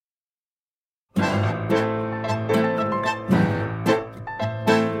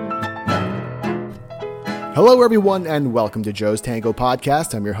Hello, everyone, and welcome to Joe's Tango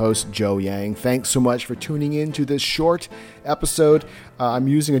Podcast. I'm your host, Joe Yang. Thanks so much for tuning in to this short episode. I'm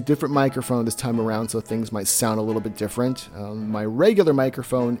using a different microphone this time around, so things might sound a little bit different. My regular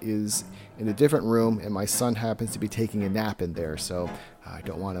microphone is in a different room, and my son happens to be taking a nap in there, so I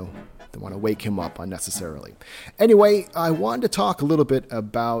don't want to wake him up unnecessarily. Anyway, I wanted to talk a little bit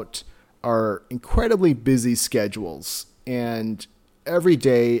about our incredibly busy schedules, and every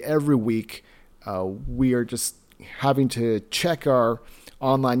day, every week, we are just having to check our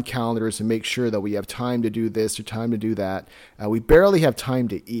online calendars and make sure that we have time to do this or time to do that. We barely have time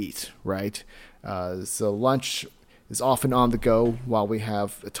to eat, right? So lunch is often on the go while we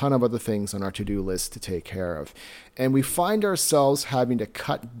have a ton of other things on our to-do list to take care of. And we find ourselves having to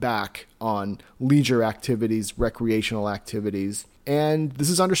cut back on leisure activities, recreational activities. And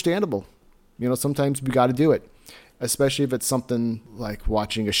this is understandable. You know, sometimes we got to do it. Especially if it's something like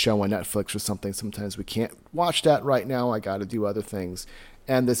watching a show on Netflix or something. Sometimes we can't watch that right now. I got to do other things.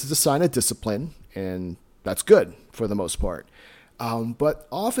 And this is a sign of discipline, and that's good for the most part. But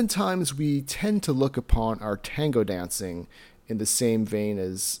oftentimes we tend to look upon our tango dancing in the same vein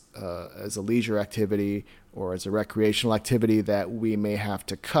as a leisure activity or as a recreational activity that we may have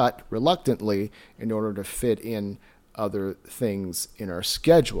to cut reluctantly in order to fit in other things in our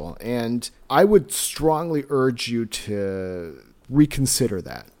schedule. And I would strongly urge you to reconsider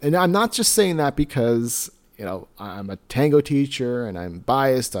that. And I'm not just saying that because, you know, I'm a tango teacher and I'm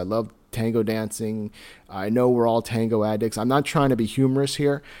biased. I love tango dancing. I know we're all tango addicts. I'm not trying to be humorous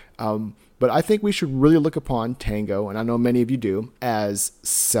here. But I think we should really look upon tango, and I know many of you do, as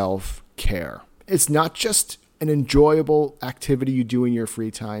self-care. It's not just an enjoyable activity you do in your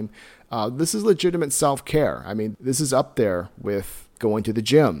free time. This is legitimate self-care. I mean, this is up there with going to the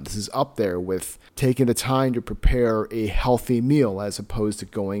gym. This is up there with taking the time to prepare a healthy meal as opposed to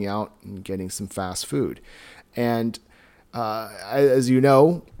going out and getting some fast food. And as you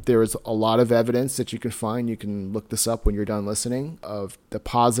know, there is a lot of evidence that you can find. You can look this up when you're done listening of the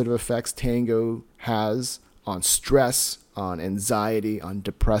positive effects tango has on stress, on anxiety, on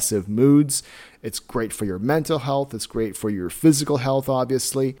depressive moods. It's great for your mental health. It's great for your physical health,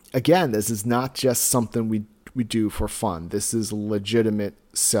 obviously. Again, this is not just something we do for fun. This is legitimate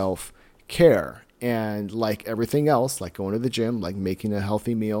self-care. And like everything else, like going to the gym, like making a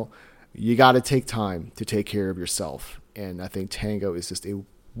healthy meal, you got to take time to take care of yourself. And I think tango is just a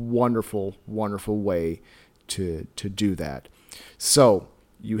wonderful, wonderful way to do that. So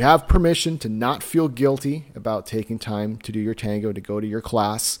you have permission to not feel guilty about taking time to do your tango, to go to your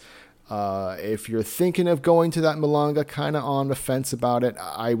class. If you're thinking of going to that milonga, kind of on the fence about it,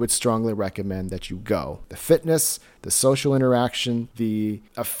 I would strongly recommend that you go. The fitness, the social interaction, the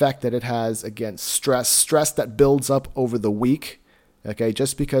effect that it has against stress that builds up over the week. Okay,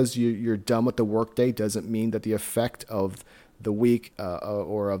 just because you're done with the workday doesn't mean that the effect of the week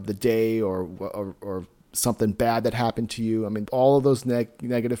or of the day or something bad that happened to you. I mean, all of those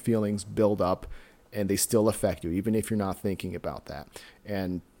negative feelings build up and they still affect you, even if you're not thinking about that.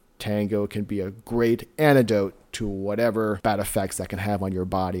 And tango can be a great antidote to whatever bad effects that can have on your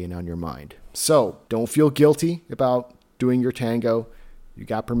body and on your mind. So don't feel guilty about doing your tango. You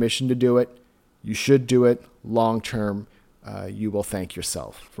got permission to do it. You should do it long term. You will thank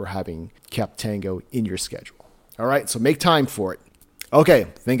yourself for having kept tango in your schedule. All right, so make time for it. Okay, I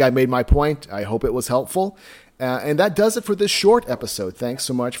think I made my point. I hope it was helpful. And that does it for this short episode. Thanks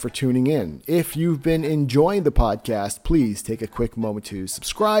so much for tuning in. If you've been enjoying the podcast, please take a quick moment to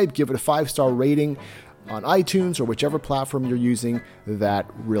subscribe, give it a 5-star rating on iTunes or whichever platform you're using. That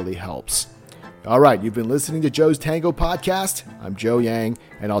really helps. All right, you've been listening to Joe's Tango Podcast. I'm Joe Yang,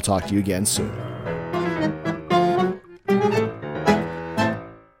 and I'll talk to you again soon.